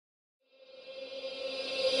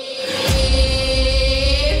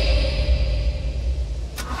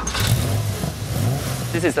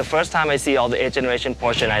This is the first time I see all the 8th generation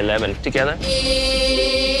Porsche 911 together.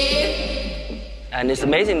 And it's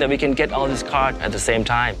amazing that we can get all these cars at the same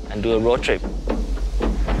time and do a road trip.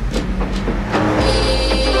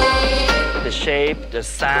 The shape, the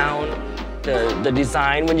sound, the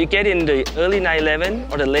design. When you get in the early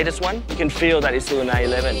 911 or the latest one, you can feel that it's still a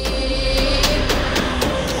 911.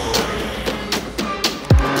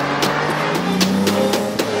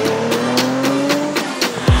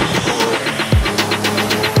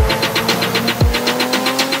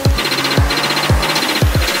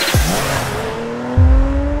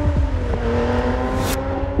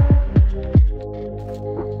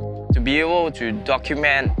 To be able to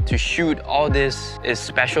document, to shoot all this is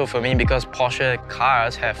special for me because Porsche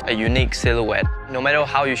cars have a unique silhouette. No matter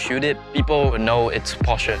how you shoot it, people will know it's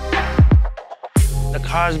Porsche. The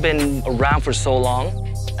car's been around for so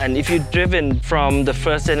long, and if you've driven from the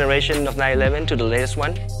first generation of 911 to the latest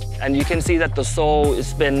one, and you can see that the soul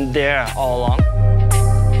has been there all along.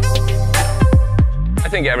 I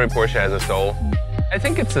think every Porsche has a soul. I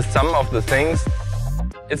think it's the sum of the things.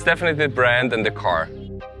 It's definitely the brand and the car.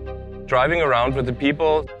 Driving around with the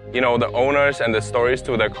people, the owners and the stories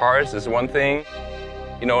to their cars is one thing.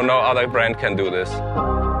 No other brand can do this.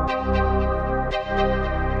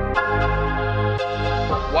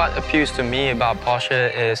 What appeals to me about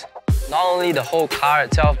Porsche is not only the whole car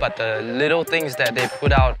itself, but the little things that they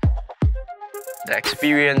put out. The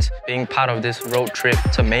experience being part of this road trip,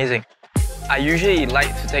 it's amazing. I usually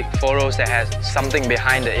like to take photos that has something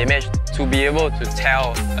behind the image to be able to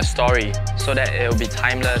tell a story so that it will be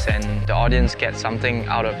timeless and the audience gets something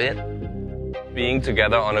out of it. Being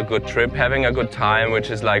together on a good trip, having a good time, which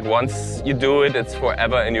is like once you do it, it's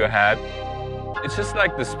forever in your head. It's just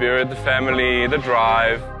like the spirit, the family, the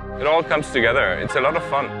drive, it all comes together. It's a lot of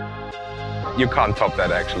fun. You can't top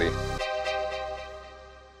that actually.